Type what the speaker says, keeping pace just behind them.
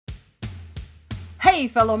Hey,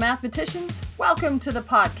 fellow mathematicians. Welcome to the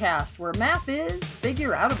podcast where math is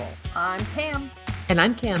figure-outable. I'm Pam. And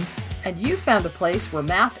I'm Kim. And you found a place where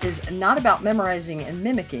math is not about memorizing and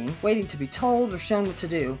mimicking, waiting to be told or shown what to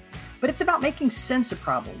do, but it's about making sense of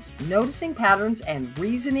problems, noticing patterns, and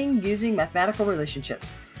reasoning using mathematical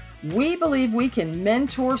relationships. We believe we can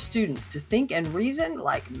mentor students to think and reason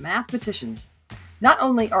like mathematicians. Not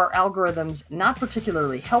only are algorithms not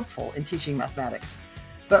particularly helpful in teaching mathematics,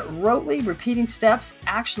 but rotely repeating steps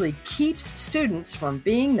actually keeps students from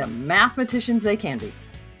being the mathematicians they can be.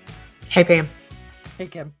 Hey, Pam. Hey,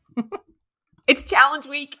 Kim. It's Challenge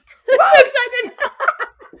Week. I'm so excited.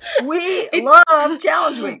 We love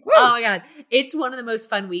Challenge Week. Woo! Oh my God. It's one of the most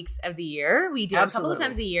fun weeks of the year. We do it a couple of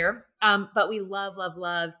times a year. But we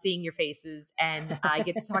love seeing your faces. And I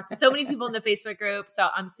get to talk to so many people in the Facebook group. So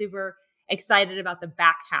I'm super excited about the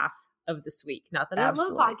back half of this week. Not that I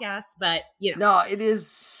love podcasts, but you know. No, it is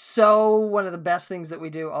so one of the best things that we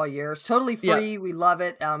do all year. It's totally free. Yep. We love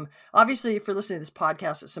it. Obviously, if you're listening to this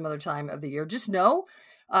podcast at some other time of the year, just know,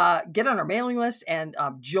 get on our mailing list and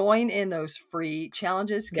join in those free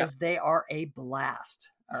challenges because they are a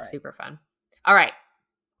blast. All right. Super fun. All right.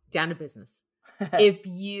 Down to business. If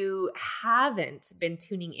you haven't been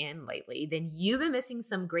tuning in lately, then you've been missing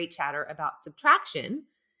some great chatter about subtraction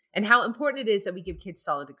and how important it is that we give kids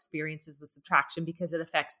solid experiences with subtraction because it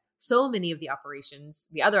affects so many of the operations,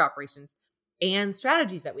 the other operations, and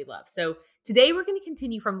strategies that we love. So today we're going to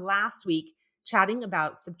continue from last week chatting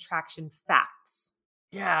about subtraction facts.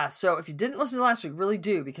 Yeah, so if you didn't listen to last week, really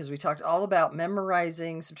do, because we talked all about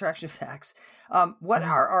memorizing subtraction facts. What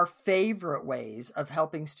are our favorite ways of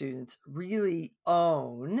helping students really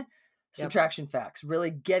own subtraction facts, really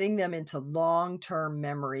getting them into long-term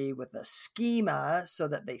memory with a schema so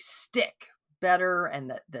that they stick better and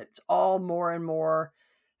that it's all more and more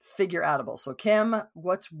figure-outable. So Kim,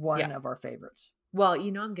 what's one of our favorites? Well,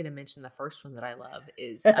 you know, I'm going to mention the first one that I love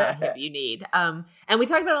is Have You Need. And we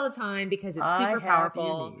talk about it all the time because it's super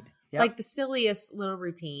powerful, like the silliest little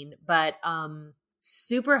routine, but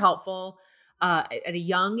super helpful at a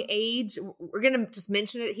young age. We're going to just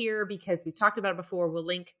mention it here because we've talked about it before. We'll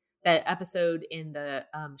link that episode in the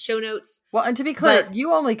show notes. Well, and to be clear,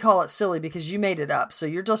 you only call it silly because you made it up. So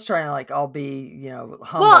you're just trying to like all be, humble.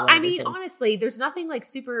 Well, I mean, honestly, there's nothing like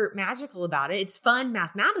super magical about it. It's fun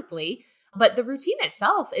mathematically, but the routine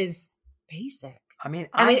itself is basic. I mean,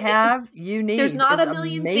 you need. There's not a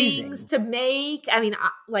million things to make. I mean,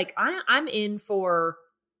 I'm in for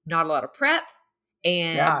not a lot of prep.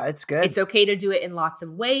 And it's good. It's okay to do it in lots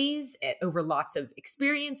of ways, over lots of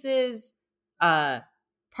experiences,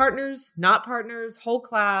 partners, not partners, whole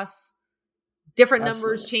class, different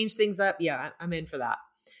numbers, change things up. Yeah, I'm in for that.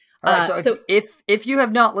 All right, so if you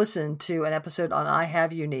have not listened to an episode on I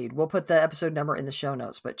Have You Need, we'll put the episode number in the show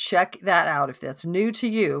notes, but check that out if that's new to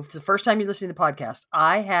you. If it's the first time you're listening to the podcast,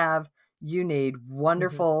 I Have You Need,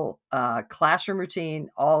 wonderful classroom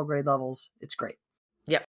routine, all grade levels. It's great.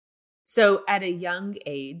 Yep. So at a young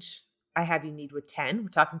age, I Have You Need with 10. We're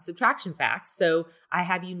talking subtraction facts. So I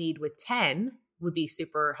Have You Need with 10 would be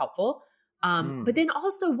super helpful. But then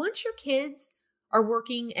also once your kids are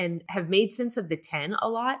working and have made sense of the 10 a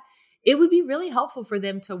lot, it would be really helpful for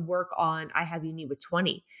them to work on I Have You Need with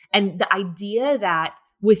 20. And the idea that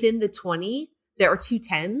within the 20, there are two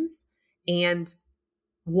 10s and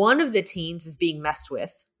one of the teens is being messed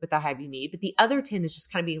with I Have You Need, but the other 10 is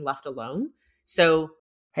just kind of being left alone. So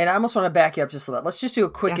hey, and I almost want to back you up just a little bit. Let's just do a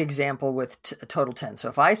quick example with a total 10. So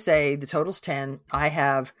if I say the total's 10, I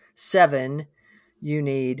have 7, you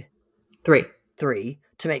need 3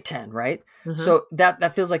 to make 10, right? Mm-hmm. So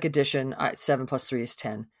that feels like addition. 7 plus 3 is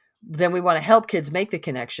 10. Then we want to help kids make the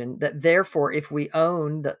connection that therefore, if we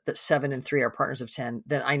own that 7 and 3 are partners of 10,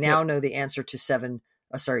 then I now know the answer to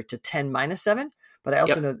 10 minus 7, but I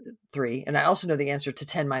also know 3. And I also know the answer to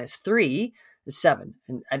 10 minus 3 is 7.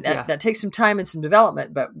 And that takes some time and some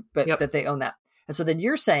development, but that they own that. And so then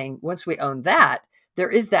you're saying once we own that,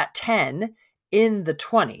 there is that 10 in the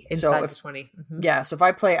 20. Inside the 20. Mm-hmm. Yeah. So if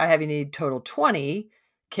I play I Have You Need total 20,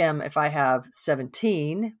 Kim, if I have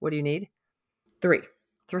 17, what do you need? 3.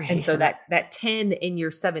 And so that 10 in your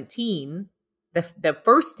 17, the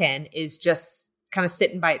first 10 is just kind of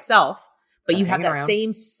sitting by itself, but you have that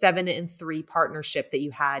same 7 and 3 partnership that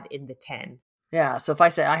you had in the 10. Yeah. So if I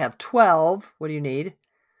say I have 12, what do you need?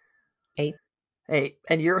 8.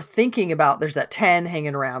 And you're thinking about there's that 10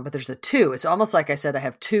 hanging around, but there's the 2. It's almost like I said, I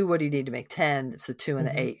have 2. What do you need to make 10? It's the 2 and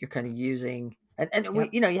the 8 you're kind of using. And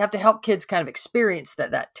you have to help kids kind of experience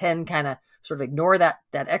that 10, kind of sort of ignore that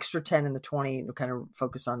extra 10 in the 20 and kind of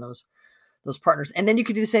focus on those partners. And then you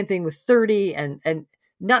could do the same thing with 30 and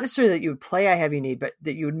not necessarily that you would play I Have You Need, but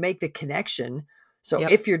that you would make the connection So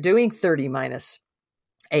if you're doing 30 minus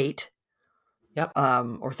 8, Yep.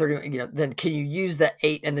 Or 30, then can you use the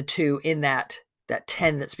 8 and the 2 in that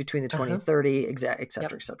 10 that's between the 20 and 30, et cetera,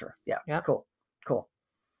 et cetera. Yeah. Yep. Cool.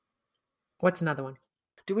 What's another one?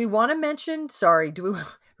 Do we want to mention,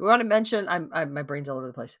 we want to mention, my brain's all over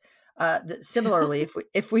the place. That similarly,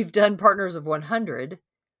 if we've done partners of 100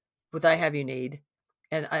 with I have, you need,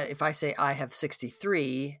 and if I say I have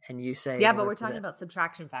 63 and you say, yeah, but we're talking about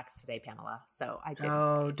subtraction facts today, Pamela. So I didn't.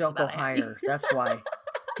 Oh, don't go higher. That's why.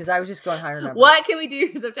 Because I was just going higher numbers. What can we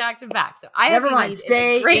do for subtraction facts? So Never mind.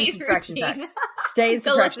 Stay in subtraction facts. Stay in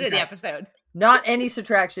subtraction facts. The episode. Not any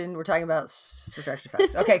subtraction. We're talking about subtraction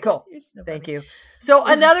facts. Okay, cool. Thank you. So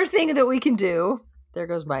another thing that we can do, there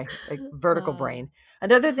goes my vertical brain.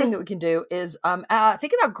 Another thing that we can do is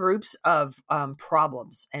think about groups of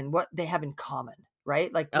problems and what they have in common,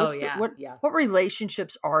 right? Like what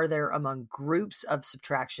relationships are there among groups of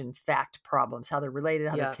subtraction fact problems, how they're related,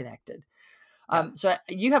 how they're connected. So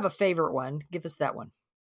you have a favorite one. Give us that one.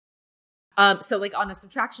 So like on a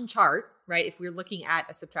subtraction chart, right? If we're looking at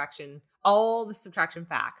a subtraction, all the subtraction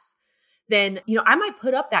facts, then, I might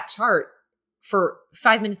put up that chart for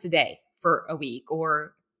 5 minutes a day for a week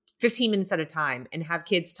or 15 minutes at a time and have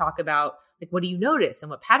kids talk about like, what do you notice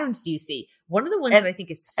and what patterns do you see? One of the ones that I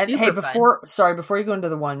think is super fun. Before you go into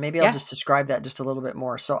the one, maybe I'll just describe that just a little bit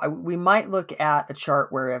more. So we might look at a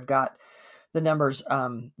chart where I've got the numbers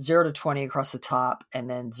 0 to 20 across the top and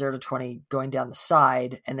then 0 to 20 going down the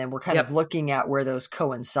side. And then we're kind of looking at where those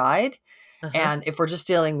coincide. And if we're just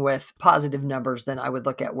dealing with positive numbers, then I would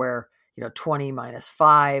look at where, 20 minus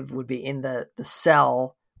 5 would be in the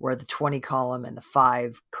cell where the 20 column and the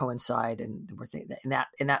 5 coincide. And we're thinking that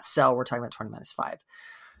in that cell, we're talking about 20 minus 5.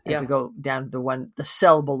 And if we go down to the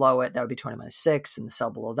cell below it, that would be 20 minus 6. And the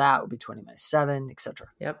cell below that would be 20 minus 7, et cetera.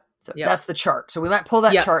 So that's the chart. So we might pull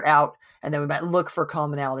that chart out and then we might look for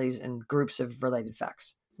commonalities and groups of related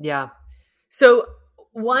facts. Yeah. So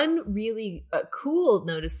one really cool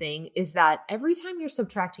noticing is that every time you're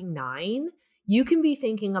subtracting 9, you can be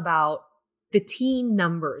thinking about the teen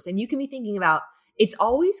numbers and you can be thinking about it's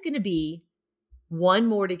always going to be one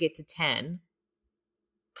more to get to 10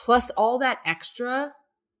 plus all that extra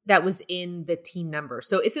that was in the teen number.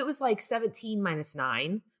 So if it was like 17 minus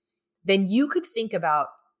 9, then you could think about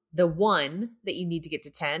the 1 that you need to get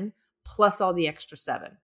to 10 plus all the extra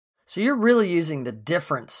 7. So you're really using the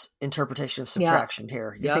difference interpretation of subtraction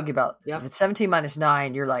here. You think about, so if it's 17 minus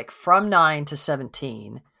 9, you're like from 9 to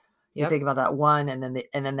 17. You think about that 1 and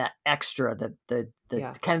then that extra, the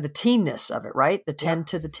kind of the teenness of it, right? The 10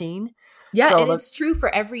 to the teen. Yeah, so and it's true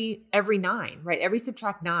for every 9, right? Every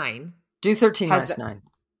subtract 9. Do 13 minus 9.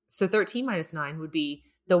 So 13 minus 9 would be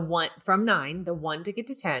the 1 from 9, the 1 to get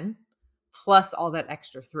to 10. Plus all that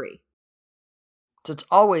extra 3. So it's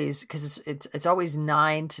always, because it's always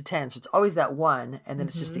 9 to 10. So it's always that 1. And then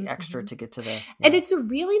it's just the extra to get to the. And it's a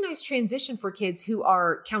really nice transition for kids who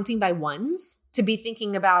are counting by ones to be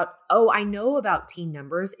thinking about, oh, I know about teen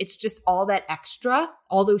numbers. It's just all that extra,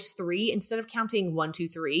 all those 3, instead of counting 1, 2,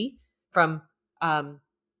 3 from 10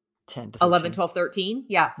 to 11, 12, 13.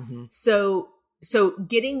 Yeah. Mm-hmm. So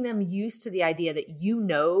getting them used to the idea that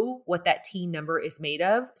what that teen number is made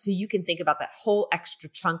of, so you can think about that whole extra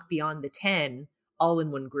chunk beyond the 10 all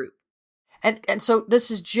in one group. And so this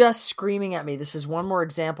is just screaming at me. This is one more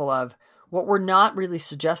example of what we're not really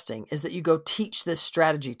suggesting is that you go teach this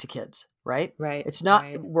strategy to kids, right? Right. It's not,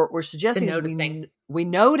 we're suggesting is we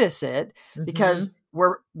notice it because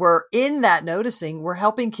we're in that noticing, we're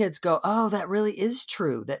helping kids go, oh, that really is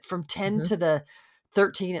true. That from 10 to the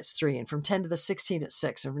 13, it's 3, and from 10 to the 16, it's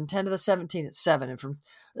 6, and from 10 to the 17, it's 7, and from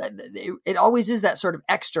it always is that sort of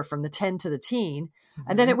extra from the 10 to the teen,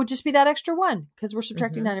 and then it would just be that extra 1 because we're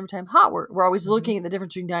subtracting 9 every time. We're always looking at the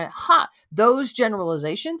difference between 9 and those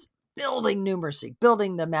generalizations, building numeracy,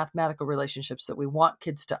 building the mathematical relationships that we want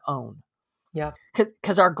kids to own. Yeah,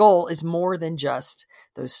 because our goal is more than just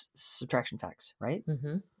those subtraction facts, right?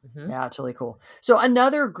 Yeah, totally cool. So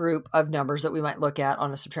another group of numbers that we might look at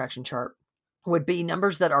on a subtraction chart would be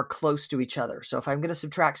numbers that are close to each other. So if I'm going to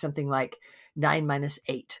subtract something like 9 minus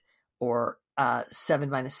 8 or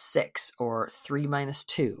 7 minus 6 or 3 minus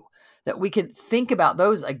 2, that we could think about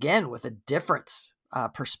those again with a difference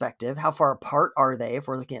perspective. How far apart are they if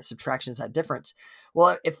we're looking at subtractions, that difference?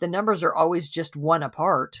 Well, if the numbers are always just 1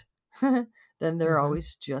 apart, then they're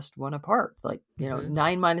always just 1 apart. Like,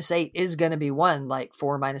 9 minus 8 is going to be 1, like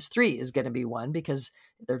 4 minus 3 is going to be 1 because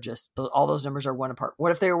they're just, all those numbers are 1 apart.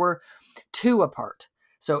 What if they were 2 apart?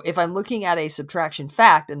 So if I'm looking at a subtraction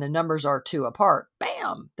fact and the numbers are 2 apart,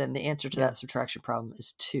 bam, then the answer to that subtraction problem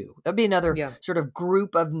is 2. That'd be another sort of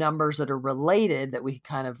group of numbers that are related that we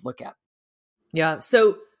kind of look at. Yeah.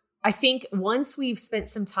 So I think once we've spent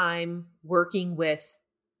some time working with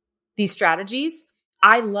these strategies,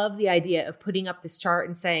 I love the idea of putting up this chart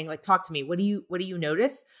and saying, like, talk to me. What do you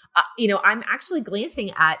notice? I'm actually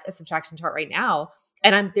glancing at a subtraction chart right now,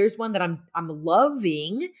 and there's one that I'm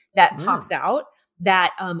loving that pops out,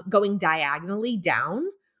 that going diagonally down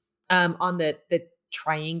on the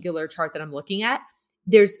triangular chart that I'm looking at.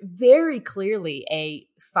 There's very clearly a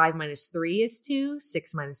 5 minus 3 is 2,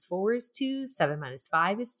 6 minus 4 is 2, 7 minus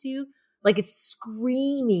 5 is 2. Like, it's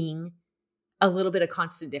screaming a little bit of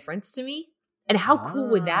constant difference to me. And how cool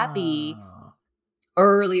would that be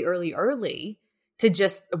early to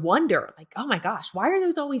just wonder, like, oh my gosh, why are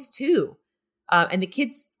those always 2? And the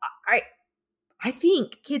kids, I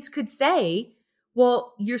think kids could say,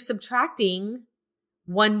 well, you're subtracting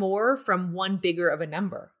one more from one bigger of a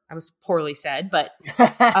number. I was poorly said, but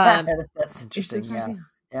that's interesting.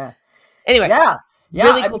 Yeah. Anyway, yeah.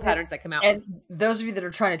 Really cool patterns that come out. And those of you that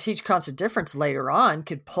are trying to teach constant difference later on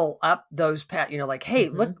could pull up those like, hey,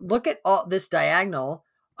 look at all this diagonal.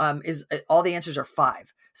 Is all the answers are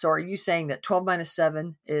 5. So are you saying that 12 minus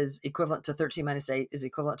 7 is equivalent to 13 minus 8 is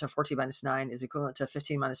equivalent to 14 minus 9 is equivalent to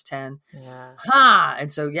 15 minus 10? Yeah. And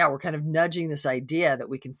so, we're kind of nudging this idea that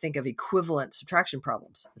we can think of equivalent subtraction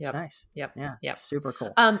problems. It's nice. Yep. Yeah. Super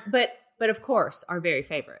cool. But of course, our very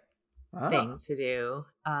favorite thing to do,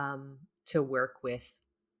 to work with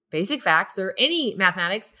basic facts or any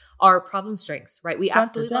mathematics, are problem strings, right? We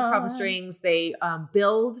absolutely love problem strings. They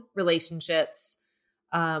build relationships.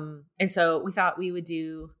 And so we thought we would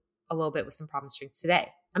do a little bit with some problem strings today.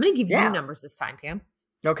 I'm going to give you numbers this time, Pam.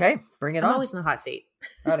 Okay, bring it on. I'm always in the hot seat.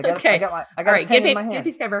 All right, I got a pen in my hand. Get a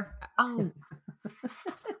piece of paper. And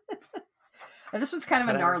this one's kind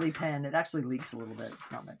of a gnarly pen. It actually leaks a little bit.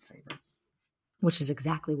 It's not my favorite. Which is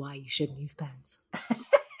exactly why you shouldn't use pens.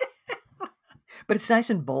 But it's nice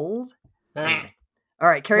and bold. Anyway. All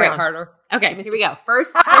right, carry on. Harder. Okay, here we go.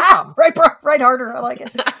 First problem. Right harder. I like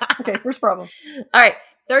it. Okay, first problem. All right,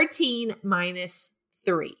 13 minus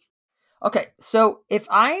 3. Okay, so if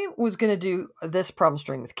I was going to do this problem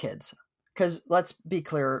string with kids, because let's be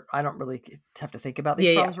clear, I don't really have to think about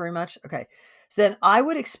these problems very much. Okay, so then I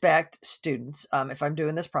would expect students, if I'm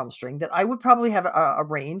doing this problem string, that I would probably have a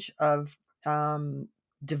range of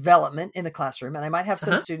development in the classroom. And I might have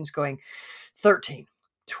some students going 13,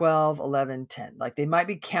 12, 11, 10. Like they might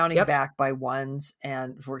be counting back by ones,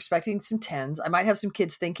 and if we're expecting some 10s, I might have some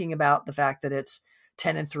kids thinking about the fact that it's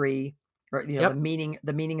 10 and 3, or, the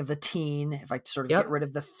meaning of the teen. If I sort of get rid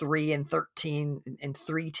of the 3 and 13 and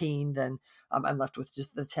 3-teen, then I'm left with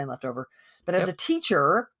just the 10 left over. But as a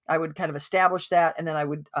teacher, I would kind of establish that. And then I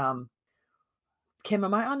would, Kim,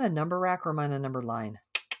 am I on a number rack or am I on a number line?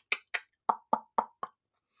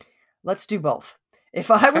 Let's do both. If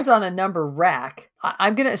I was on a number rack,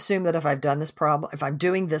 I'm going to assume that if I'm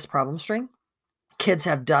doing this problem string, kids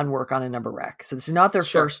have done work on a number rack. So this is not their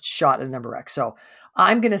first shot at a number rack. So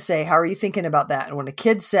I'm going to say, how are you thinking about that? And when a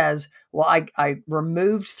kid says, well, I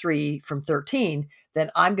removed 3 from 13, then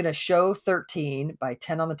I'm going to show 13 by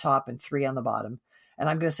 10 on the top and 3 on the bottom. And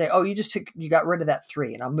I'm going to say, oh, you got rid of that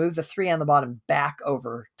 3. And I'll move the 3 on the bottom back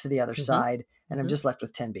over to the other side. And I'm just left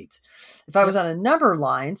with 10 beats. If I was on a number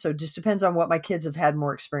line, so it just depends on what my kids have had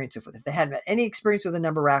more experience with. If they hadn't had any experience with a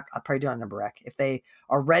number rack, I'll probably do it on a number rack. If they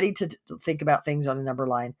are ready to think about things on a number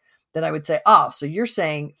line, then I would say, so you're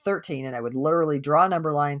saying 13. And I would literally draw a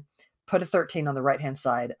number line, put a 13 on the right-hand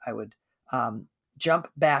side. I would jump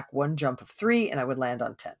back one jump of 3, and I would land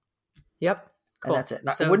on 10. Yep. Cool. And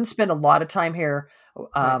that's it. I wouldn't spend a lot of time here.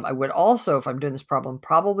 I would also, if I'm doing this problem,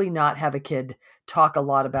 probably not have a kid talk a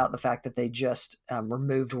lot about the fact that they just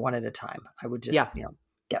removed one at a time. I would just,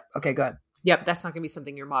 Okay, go ahead. Yep. That's not going to be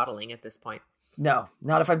something you're modeling at this point. No,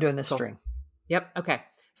 not if I'm doing this string. Yep. Okay.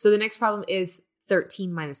 So the next problem is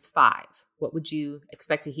 13 minus 5. What would you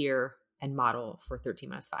expect to hear and model for 13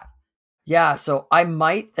 minus 5? Yeah, so I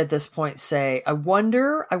might at this point say, I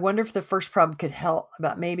wonder if the first problem could help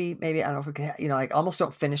about maybe, I don't know if it could, like almost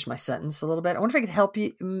don't finish my sentence a little bit. I wonder if I could help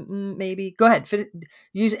you. Maybe go ahead,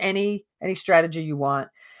 use any strategy you want.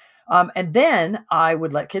 And then I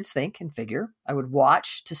would let kids think and figure. I would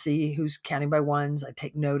watch to see who's counting by ones. I'd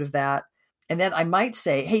take note of that. And then I might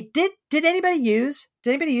say, hey, did anybody use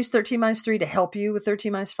 13 minus 3 to help you with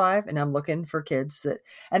 13 minus 5? And I'm looking for kids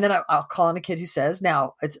and then I'll call on a kid who says,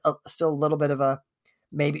 now it's still a little bit of a,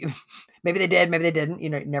 maybe they did, maybe they didn't,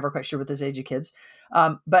 you're never quite sure with this age of kids.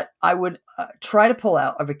 But I would try to pull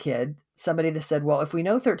out of a kid, somebody that said, well, if we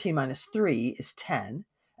know 13 minus 3 is 10,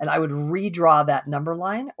 and I would redraw that number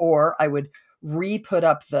line, or I would re-put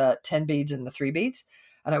up the 10 beads and the 3 beads.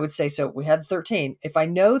 And I would say, so we had 13. If I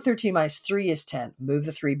know 13 minus 3 is 10, move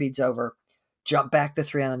the 3 beads over, jump back the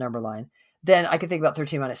 3 on the number line. Then I can think about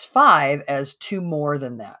 13 minus 5 as 2 more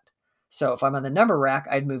than that. So if I'm on the number rack,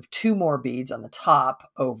 I'd move 2 more beads on the top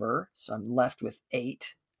over. So I'm left with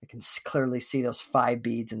 8. I can clearly see those 5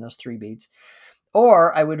 beads and those 3 beads.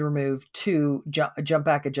 Or I would remove 2, jump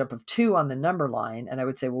back a jump of 2 on the number line. And I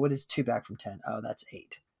would say, well, what is 2 back from 10? Oh, that's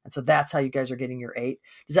 8. And so that's how you guys are getting your 8.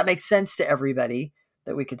 Does that make sense to everybody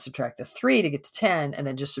that we could subtract the 3 to get to 10 and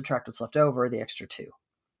then just subtract what's left over, the extra 2?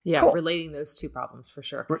 Yeah, cool. Relating those 2 problems for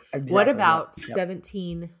sure. Exactly, what about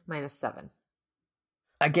 17 minus 7?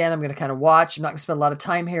 Again, I'm going to kind of watch. I'm not going to spend a lot of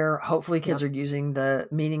time here. Hopefully kids are using the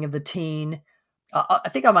meaning of the teen. I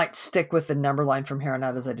think I might stick with the number line from here on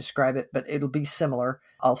out as I describe it, but it'll be similar.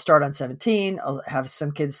 I'll start on 17. I'll have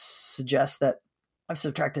some kids suggest that I've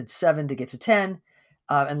subtracted 7 to get to 10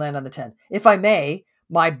 and land on the 10. If I may,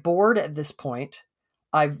 my board at this point,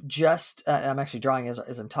 I've just, I'm actually drawing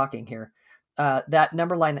as I'm talking here, that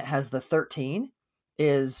number line that has the 13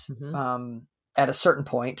 is at a certain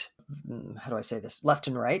point. How do I say this? Left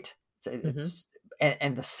and right. It's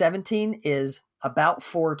and the 17 is about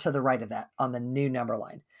 4 to the right of that on the new number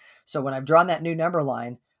line. So when I've drawn that new number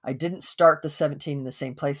line, I didn't start the 17 in the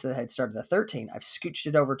same place that I had started the 13. I've scooched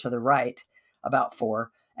it over to the right about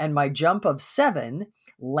 4. And my jump of 7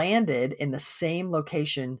 landed in the same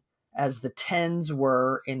location as the 10s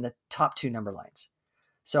were in the top 2 number lines.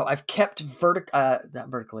 So I've kept not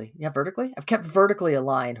vertically. Yeah, vertically. I've kept vertically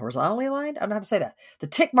aligned, horizontally aligned. I don't know how to say that. The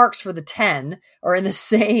tick marks for the 10 are in the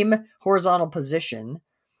same horizontal position,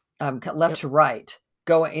 left to right.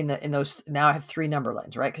 Go in those. Now I have 3 number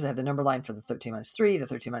lines, right? Because I have the number line for the 13 minus 3, the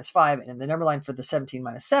 13 minus 5, and the number line for the 17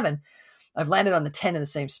 minus 7. I've landed on the 10 in the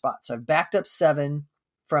same spot. So I've backed up 7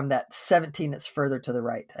 from that 17 that's further to the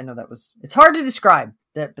right. I know it's hard to describe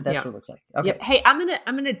that, but that's what it looks like. Okay. Yep. Hey, I'm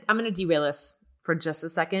gonna derail this for just a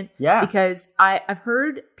second. Yeah. Because I've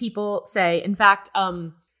heard people say, in fact,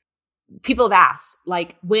 people have asked,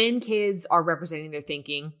 like, when kids are representing their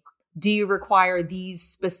thinking, do you require these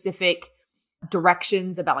specific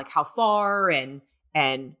directions about like how far and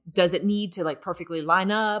does it need to like perfectly line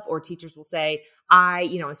up? Or teachers will say, I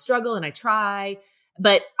struggle and I try.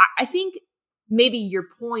 But I think maybe your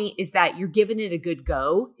point is that you're giving it a good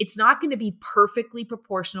go. It's not going to be perfectly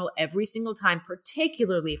proportional every single time,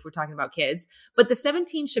 particularly if we're talking about kids, but the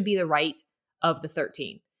 17 should be the right of the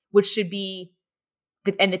 13, which should be,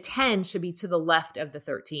 and the 10 should be to the left of the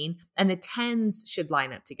 13, and the 10s should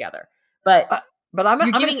line up together. But I'm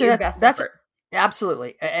going to say your best effort.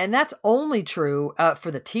 Absolutely. And that's only true for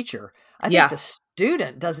the teacher. I think the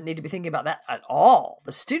student doesn't need to be thinking about that at all.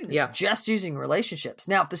 The student is just using relationships.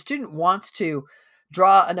 Now, if the student wants to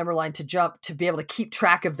draw a number line to jump to be able to keep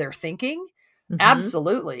track of their thinking,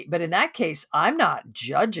 absolutely. But in that case, I'm not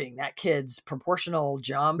judging that kid's proportional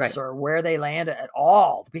jumps or where they land at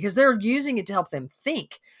all, because they're using it to help them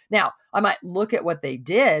think. Now, I might look at what they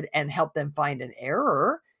did and help them find an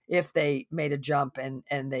error if they made a jump and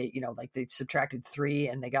they, like they subtracted 3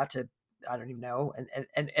 and they got to, I don't even know.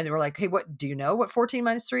 And they were like, hey, what do you know what 14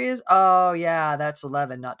 minus 3 is? Oh yeah, that's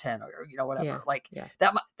 11, not 10, or whatever.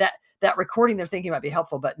 That recording they're thinking might be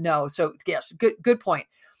helpful, but no. So yes, good point.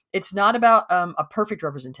 It's not about a perfect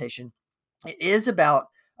representation. It is about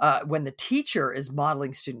when the teacher is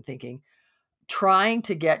modeling student thinking, trying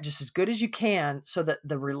to get just as good as you can so that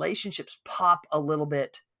the relationships pop a little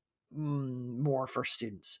bit more for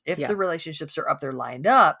students. If the relationships are up there lined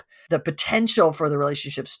up, the potential for the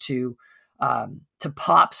relationships to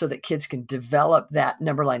pop so that kids can develop that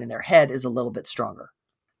number line in their head is a little bit stronger.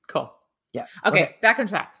 Cool. Yeah. Okay. Back on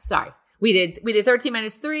track. Sorry. We did 13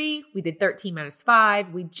 minus 3. We did 13 minus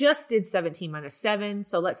 5. We just did 17 minus 7.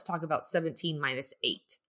 So let's talk about 17 minus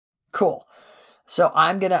 8. Cool. So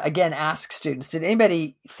I'm going to, again, ask students, did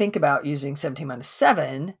anybody think about using 17 minus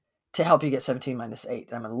 7 to help you get 17 minus 8?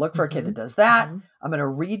 And I'm going to look for a kid that does that. I'm going to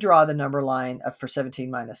redraw the number line for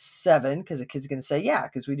 17 minus 7 because the kid's going to say, yeah,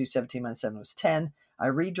 because we do 17 minus 7 was 10. I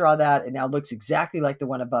redraw that. It now looks exactly like the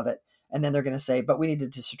one above it. And then they're going to say, but we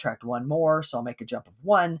needed to subtract 1 more. So I'll make a jump of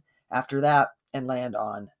 1 after that and land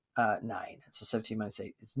on 9. So 17 minus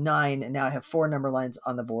 8 is 9. And now I have 4 number lines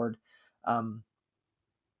on the board. And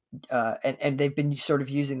they've been sort of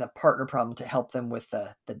using the partner problem to help them with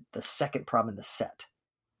the second problem in the set.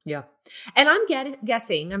 Yeah. And I'm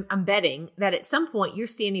I'm betting that at some point you're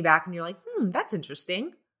standing back and you're like, that's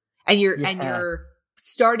interesting. And you're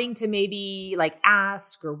starting to maybe like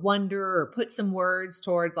ask or wonder or put some words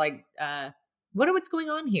towards like, what's going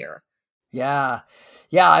on here? Yeah.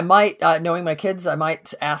 Yeah. I might, knowing my kids, I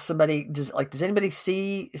might ask somebody, does anybody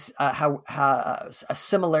see how a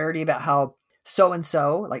similarity about how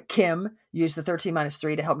so-and-so, like Kim, used the 13 minus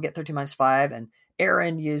 3 to help get 13 minus 5, and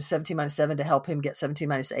Aaron used 17 minus 7 to help him get 17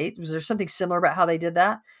 minus 8. Was there something similar about how they did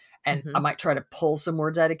that? And I might try to pull some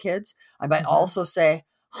words out of kids. I might also say,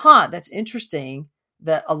 that's interesting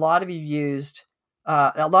that a lot of you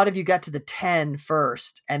got to the 10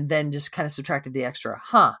 first and then just kind of subtracted the extra.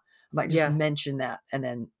 I might just mention that and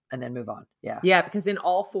then move on. Yeah. Yeah. Because in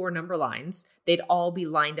all 4 number lines, they'd all be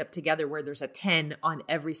lined up together where there's a 10 on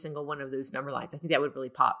every single one of those number lines. I think that would really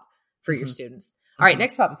pop for your students. All right.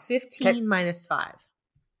 Next problem, 15 minus 5.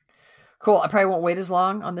 Cool. I probably won't wait as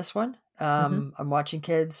long on this one. I'm watching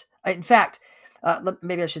kids. In fact,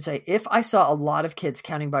 maybe I should say, if I saw a lot of kids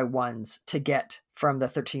counting by ones to get from the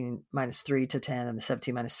 13 minus 3 to 10 and the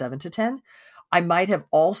 17 minus 7 to 10, I might have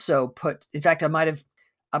also put, in fact, I might have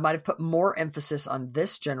put more emphasis on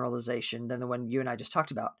this generalization than the one you and I just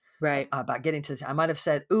talked about. Right. About getting to the 10. I might have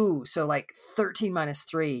said, so like 13 minus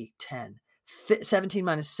 3, 10, 17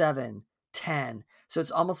 minus 7, 10. So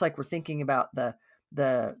it's almost like we're thinking about the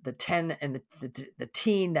 10 and the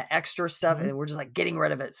teen, the extra stuff, and we're just like getting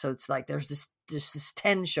rid of it. So it's like there's this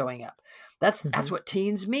 10 showing up. That's what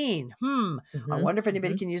teens mean. I wonder if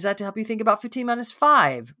anybody can use that to help you think about 15 minus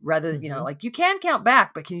 5 rather than, like you can count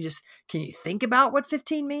back, but can you think about what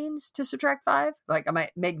 15 means to subtract 5? Like I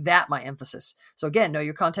might make that my emphasis. So again, know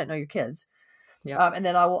your content, know your kids. Yeah. And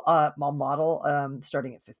then I'll model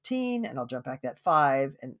starting at 15 and I'll jump back that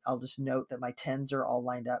 5 and I'll just note that my 10s are all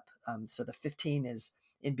lined up. So the 15 is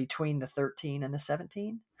in between the 13 and the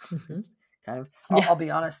 17. It's kind of, I'll be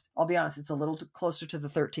honest. It's a little closer to the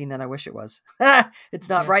 13 than I wish it was. It's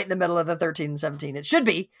not right in the middle of the 13 and 17. It should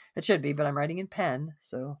be, but I'm writing in pen.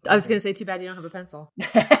 So I was going to say, too bad you don't have a pencil.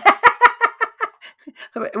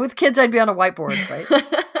 With kids, I'd be on a whiteboard, right?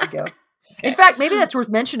 There you go. In fact, maybe that's worth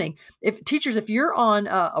mentioning. If you're on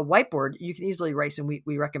a whiteboard, you can easily erase, and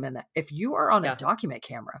we recommend that. If you are on a document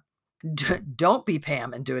camera, don't be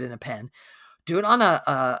Pam and do it in a pen. Do it on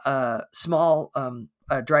a small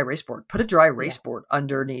dry erase board. Put a dry erase board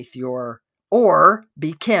underneath or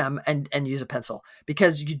be Kim and use a pencil,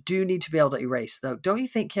 because you do need to be able to erase. Though, don't you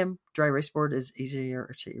think, Kim, dry erase board is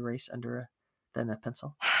easier to erase than a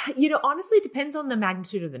pencil? Honestly, it depends on the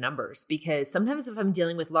magnitude of the numbers, because sometimes if I'm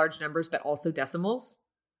dealing with large numbers, but also decimals,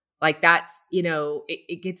 like that's,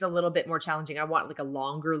 it gets a little bit more challenging. I want like a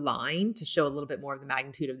longer line to show a little bit more of the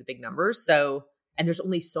magnitude of the big numbers. So, and there's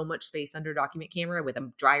only so much space under document camera with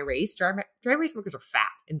a dry erase. Dry erase markers are fat.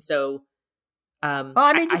 And so,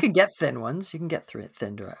 you can get thin ones. You can get through it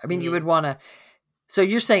thin. You would want to, so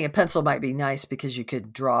you're saying a pencil might be nice because you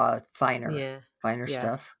could draw finer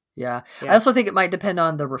stuff. Yeah. I also think it might depend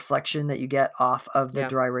on the reflection that you get off of the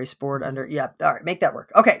dry erase board under. Yeah. All right. Make that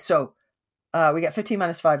work. Okay. So we got 15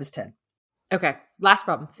 minus 5 is 10. Okay. Last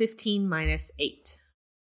problem. 15 minus 8.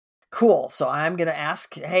 Cool. So I'm going to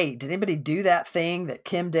ask, hey, did anybody do that thing that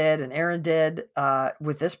Kim did and Aaron did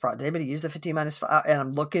with this problem? Did anybody use the 15 minus 5? And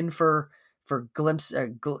I'm looking for glimmers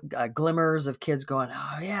of kids going,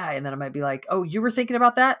 oh yeah. And then I might be like, oh, you were thinking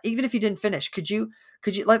about that? Even if you didn't finish, could you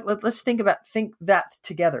let's think that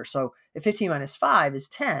together. So if 15 minus 5 is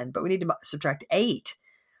 10, but we need to subtract 8.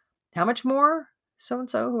 How much more?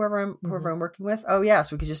 So-and-so, whoever I'm working with. Oh yeah.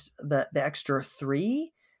 So we could just the extra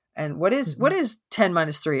 3. And what is 10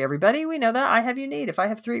 minus 3? Everybody, we know that. I have you need. If I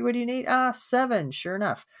have 3, what do you need? 7. Sure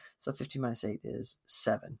enough. So 15 minus 8 is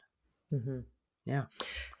 7. Yeah.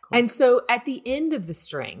 Cool. And so at the end of the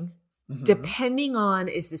string, depending on,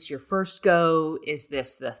 is this your first go? Is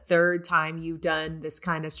this the third time you've done this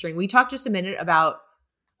kind of string? We talked just a minute about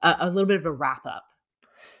a little bit of a wrap up.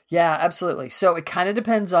 Yeah, absolutely. So it kind of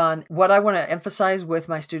depends on what I want to emphasize with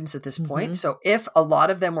my students at this point. So if a lot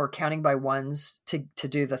of them were counting by ones to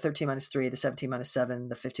do the 13 minus 3, the 17 minus 7,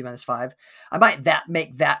 the 15 minus 5, I might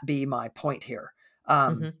make that be my point here.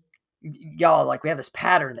 Y'all, like we have this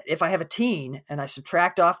pattern that if I have a teen and I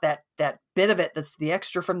subtract off that bit of it that's the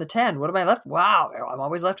extra from the 10, what am I left? Wow, I'm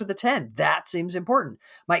always left with the 10. That seems important.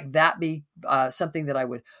 Might that be something that I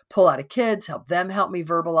would pull out of kids, help me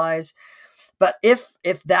verbalize? But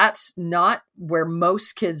if that's not where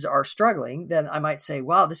most kids are struggling, then I might say,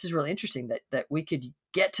 wow, this is really interesting that we could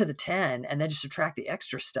get to the 10 and then just subtract the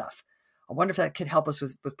extra stuff. I wonder if that could help us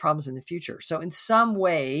with problems in the future. So in some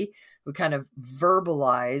way, we kind of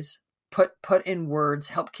verbalize, put in words,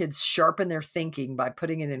 help kids sharpen their thinking by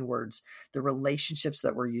putting it in words, the relationships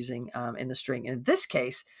that we're using in the string. And in this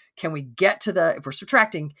case, can we get to if we're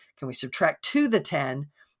subtracting, can we subtract to the 10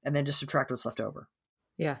 and then just subtract what's left over?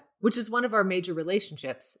 Yeah. Which is one of our major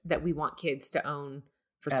relationships that we want kids to own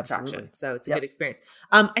for subtraction. Absolutely. So it's a good experience.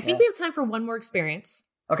 I think we have time for one more experience.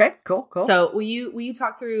 Okay, cool. So will you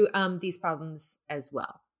talk through these problems as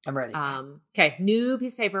well? I'm ready. Okay. New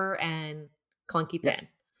piece of paper and clunky pen.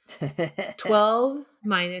 12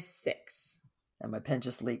 minus 6. And my pen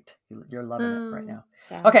just leaked. You're loving it right now.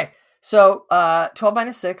 Sad. Okay. So 12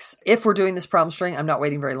 minus 6. If we're doing this problem string, I'm not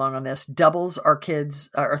waiting very long on this. Doubles are things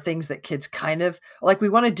that kids kind of like. We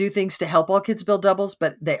want to do things to help all kids build doubles,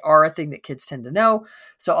 but they are a thing that kids tend to know.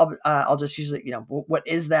 So I'll just usually, what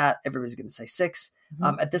is that? Everybody's going to say 6.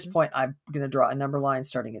 At this point, I'm going to draw a number line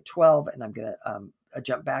starting at 12, and I'm going to a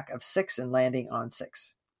jump back of 6 and landing on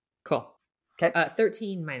 6. Cool. Okay.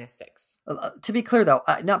 13 minus 6. To be clear, though,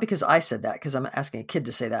 not because I said that, because I'm asking a kid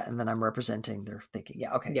to say that, and then I'm representing their thinking.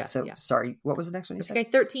 Yeah. Okay. Yeah, sorry. What was the next one you said? Okay.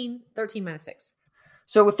 13 minus 6.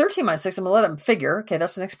 So with 13 minus 6, I'm going to let them figure. Okay,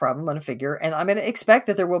 that's the next problem. I'm going to figure. And I'm going to expect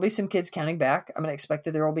that there will be some kids counting back. I'm going to expect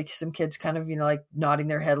that there will be some kids kind of, like nodding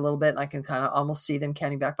their head a little bit, and I can kind of almost see them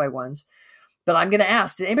counting back by ones. But I'm going to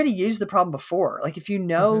ask, did anybody use the problem before? Like if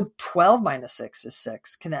 12 minus 6 is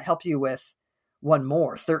 6, can that help you with one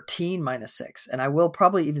more, 13 minus 6? And I will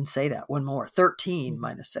probably even say that, one more, 13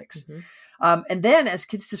 minus 6. And then as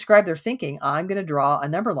kids describe their thinking, I'm going to draw a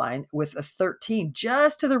number line with a 13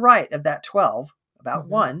 just to the right of that 12, about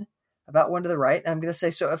one to the right. And I'm going to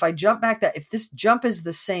say, so if I jump back if this jump is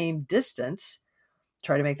the same distance,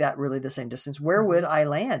 try to make that really the same distance, where would I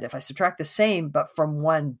land? If I subtract the same, but from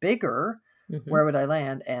one bigger, where would I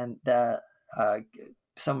land? And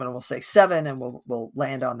someone will say 7, and we'll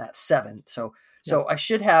land on that 7. So I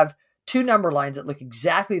should have two number lines that look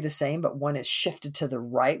exactly the same, but one is shifted to the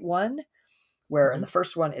right one, where in the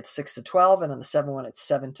first one it's 6 to 12, and on the 7 one it's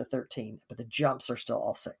 7 to 13, but the jumps are still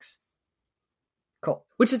all 6. Cool.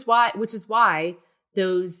 Which is why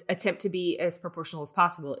those attempt to be as proportional as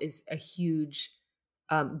possible is a huge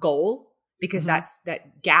goal, because that's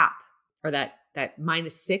that gap, or that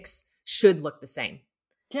minus 6 should look the same.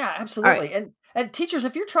 Yeah, absolutely. Right. And teachers,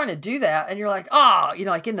 if you're trying to do that and you're like,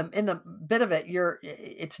 like in the bit of it,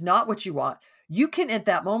 it's not what you want. You can at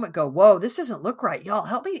that moment go, whoa, this doesn't look right. Y'all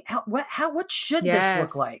help me. What should this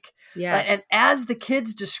look like? Yes. And as the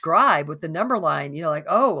kids describe with the number line,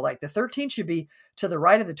 like the 13 should be to the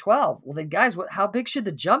right of the 12. Well then guys, how big should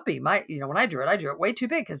the jump be? When I drew it way too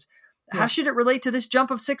big, because how should it relate to this jump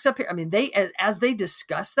of 6 up here? I mean, as they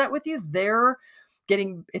discuss that with you, they're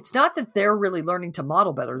getting, it's not that they're really learning to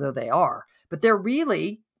model better, though they are, but they're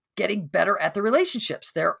really getting better at the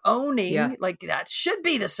relationships. They're owning like that should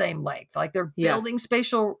be the same length. Like they're building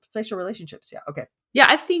spatial relationships. Yeah. Okay. Yeah.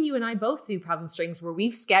 I've seen you and I both do problem strings where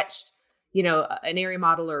we've sketched, an area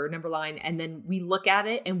model or a number line, and then we look at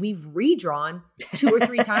it and we've redrawn 2 or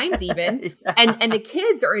 3 times even. And the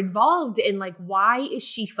kids are involved in like, why is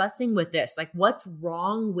she fussing with this? Like, what's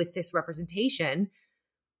wrong with this representation?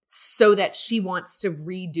 So that she wants to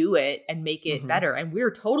redo it and make it better. And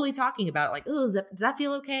we're totally talking about like, oh, does that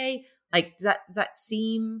feel okay? Like, does that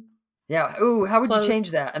seem? Yeah. Ooh, how would close? You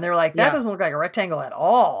change that? And they're like, that doesn't look like a rectangle at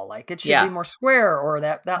all. Like it should be more square, or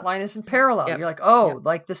that line isn't parallel. You're like,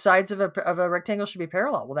 like the sides of a rectangle should be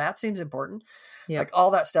parallel. Well, that seems important. Yeah. Like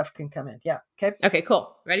all that stuff can come in. Yeah. Okay. Okay,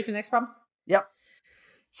 cool. Ready for the next problem? Yep.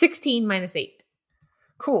 16 minus 8.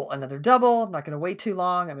 Cool. Another double. I'm not going to wait too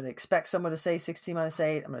long. I'm going to expect someone to say 16 minus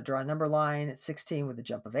 8. I'm going to draw a number line at 16 with a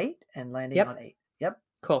jump of 8 and landing on 8. Yep.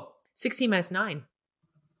 Cool. 16 minus 9.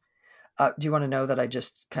 Do you want to know that I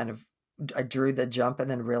just I drew the jump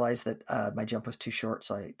and then realized that my jump was too short.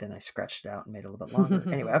 So I scratched it out and made it a little bit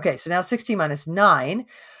longer. Anyway. Okay. So now 16 miness 9,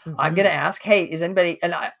 I'm going to ask, hey, is anybody,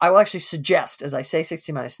 and I will actually suggest as I say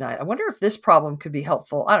 16 minus 9, I wonder if this problem could be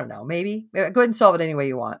helpful. I don't know. Maybe go ahead and solve it any way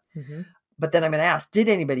you want. But then I'm going to ask, did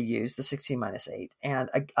anybody use the 16 minus 8? And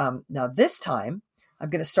now this time, I'm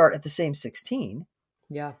going to start at the same 16.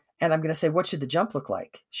 Yeah. And I'm going to say, what should the jump look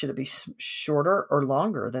like? Should it be shorter or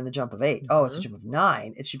longer than the jump of 8? Oh, it's a jump of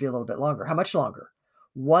 9. It should be a little bit longer. How much longer?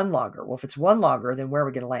 1 longer. Well, if it's 1 longer, then where are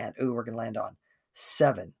we going to land? Ooh, we're going to land on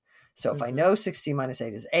 7. So if I know 16 minus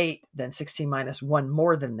 8 is 8, then 16 minus 1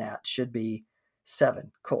 more than that should be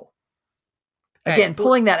 7. Cool. Again,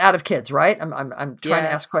 pulling that out of kids, right? I'm trying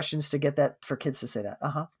to ask questions to get that for kids to say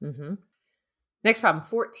that. Next problem,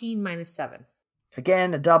 14 minus 7.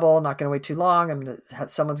 Again, a double. Not going to wait too long.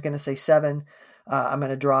 Someone's going to say 7. I'm going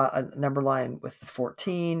to draw a number line with the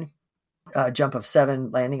 14. Jump of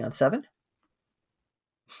 7, landing on 7.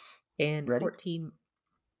 And ready? 14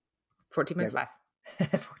 minus 5.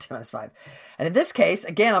 14 minus 5. And in this case,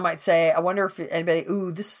 again, I might say, I wonder if anybody,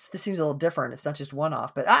 this seems a little different. It's not just one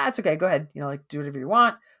off, but it's okay. Go ahead. Do whatever you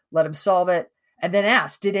want. Let them solve it. And then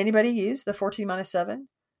ask, did anybody use the 14 minus 7?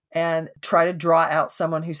 And try to draw out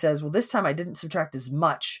someone who says, well, this time I didn't subtract as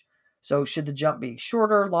much. So should the jump be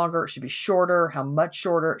shorter, longer? It should be shorter. How much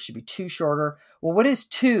shorter? It should be 2 shorter. Well, what is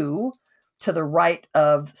 2 to the right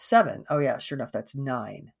of 7. Oh yeah, sure enough, that's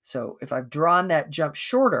 9. So if I've drawn that jump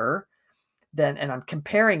shorter, then, and I'm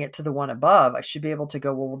comparing it to the one above, I should be able to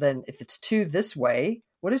go, well, then if it's 2 this way,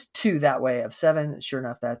 what is 2 that way of 7? Sure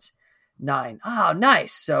enough, that's 9. Oh,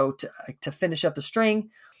 nice. So to finish up the string,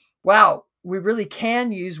 wow, we really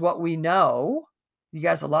can use what we know. You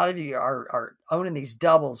guys, a lot of you are owning these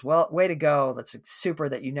doubles. Well, way to go. That's super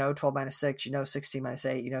that 12 minus 6, 16 minus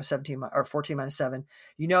 8, 17 or 14 minus 7.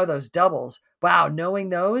 Those doubles. Wow, knowing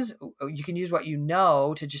those, you can use what you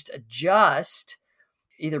know to just adjust,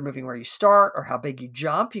 either moving where you start or how big you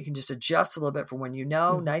jump. You can just adjust a little bit from when you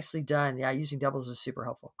know. Mm-hmm. Nicely done. Yeah, using doubles is super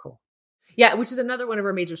helpful. Cool. Yeah, which is another one of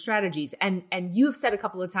our major strategies. And you've said a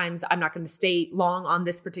couple of times, I'm not going to stay long on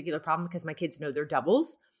this particular problem because my kids know their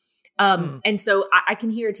doubles. And so I can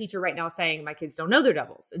hear a teacher right now saying my kids don't know their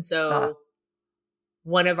doubles. And so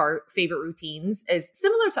one of our favorite routines is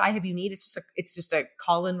similar to I Have You Need. It's just a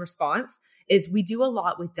call and response. Is we do a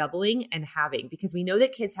lot with doubling and halving because we know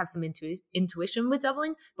that kids have some intuition with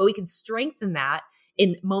doubling, but we can strengthen that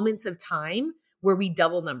in moments of time where we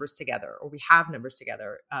double numbers together or we have numbers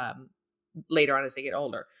together later on as they get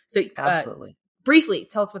older. So absolutely. Briefly,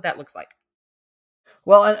 tell us what that looks like.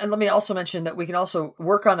 Well, and let me also mention that we can also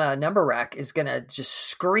work on a number rack is going to just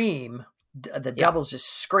scream. The doubles just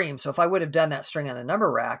scream. So if I would have done that string on a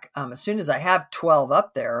number rack, as soon as I have 12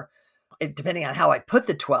 up there, depending on how I put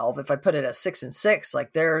the 12, if I put it as 6 and 6,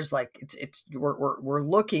 like there's like, we're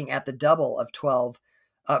looking at the double of 12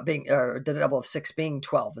 being, or the double of 6 being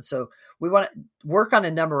 12. And so we want to work on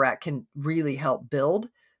a number rack can really help build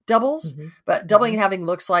doubles, but doubling and having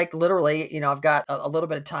looks like literally, I've got a little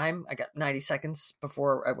bit of time. I got 90 seconds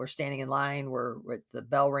before we're standing in line, we're with the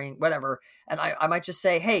bell ring, whatever. And I might just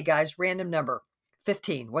say, hey guys, random number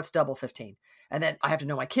 15. What's double 15? And then I have to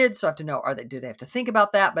know my kids. So I have to know, do they have to think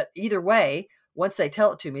about that? But either way, once they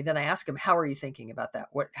tell it to me, then I ask them, how are you thinking about that?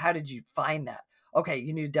 How did you find that? Okay,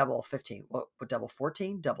 you need double 15. What double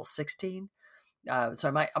 14? Double 16? So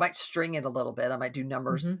I might string it a little bit. I might do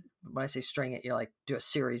numbers. When I say string it, like do a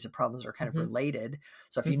series of problems that are kind of related.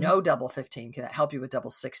 So if you know double 15, can that help you with double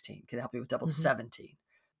 16? Can it help you with double 17?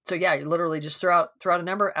 So yeah, you literally just throw out a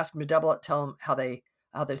number, ask them to double it, tell them how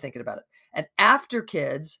they're thinking about it. And after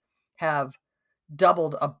kids have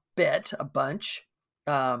doubled a bunch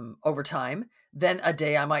over time, then a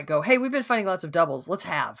day I might go, hey, we've been finding lots of doubles. Let's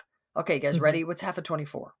have. Okay, you guys ready? What's half of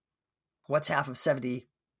 24? What's half of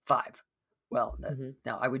 75? Well,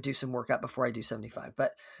 now I would do some work out before I do 75,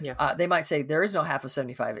 but they might say there is no half of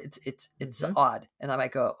 75. It's odd. And I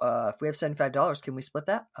might go, if we have $75, can we split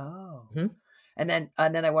that? Oh, and then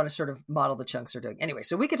I want to sort of model the chunks they're doing. Anyway,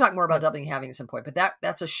 so we could talk more about doubling and having at some point, but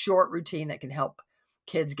that's a short routine that can help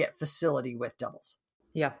kids get facility with doubles.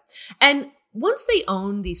 Yeah. And once they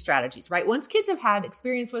own these strategies, right? Once kids have had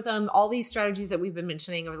experience with them, all these strategies that we've been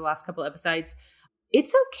mentioning over the last couple of episodes,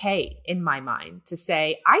 it's okay in my mind to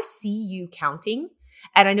say, I see you counting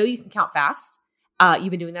and I know you can count fast. You've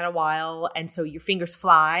been doing that a while. And so your fingers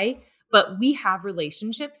fly, but we have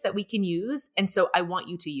relationships that we can use. And so I want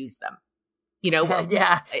you to use them.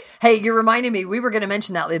 Yeah. Hey, you're reminding me, we were going to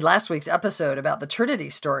mention that in last week's episode about the Trinity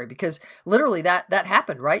story, because literally that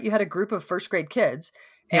happened, right? You had a group of first grade kids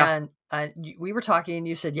and we were talking and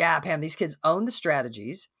you said, yeah, Pam, these kids own the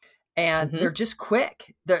strategies. And they're just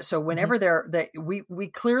quick. So whenever we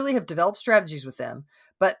clearly have developed strategies with them,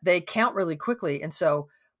 but they count really quickly. And so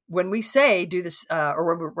when we say do this,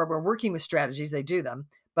 or when we're working with strategies, they do them.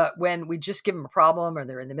 But when we just give them a problem or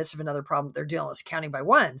they're in the midst of another problem, they're doing this counting by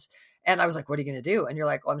ones. And I was like, what are you going to do? And you're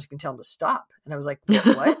like, well, I'm just going to tell them to stop. And I was like,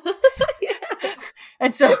 what?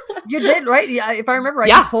 And so you did, right? Yeah, if I remember right,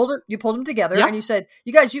 you pulled them together and you said,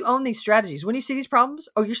 you guys, you own these strategies. When you see these problems,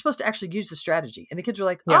 you're supposed to actually use the strategy. And the kids were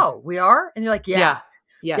like, oh, we are? And you're like, yeah.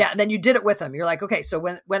 Yes. Yeah. And then you did it with them. You're like, okay, so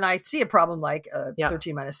when I see a problem like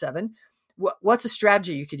 13 minus 7, what's a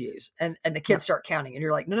strategy you could use? And the kids start counting and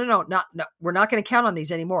you're like, no, we're not going to count on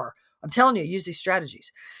these anymore. I'm telling you, use these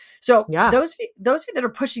strategies. So those of you that are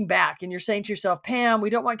pushing back and you're saying to yourself, Pam, we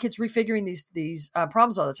don't want kids refiguring these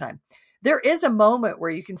problems all the time. There is a moment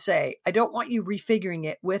where you can say, I don't want you refiguring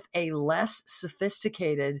it with a less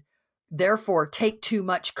sophisticated, therefore take too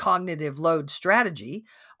much cognitive load strategy.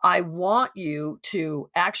 I want you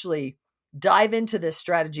to actually dive into this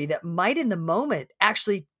strategy that might in the moment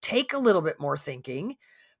actually take a little bit more thinking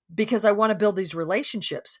because I want to build these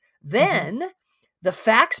relationships. Then the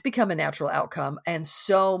facts become a natural outcome and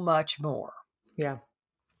so much more. Yeah.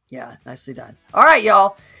 Yeah. Nicely done. All right,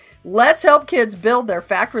 y'all. Let's help kids build their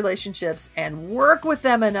fact relationships and work with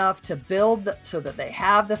them enough to build so that they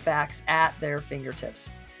have the facts at their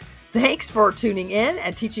fingertips. Thanks for tuning in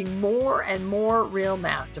and teaching more and more real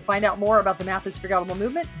math. To find out more about the Math is Figureoutable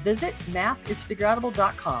movement, visit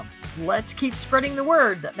mathisfigureoutable.com. Let's keep spreading the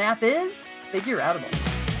word that math is figureoutable.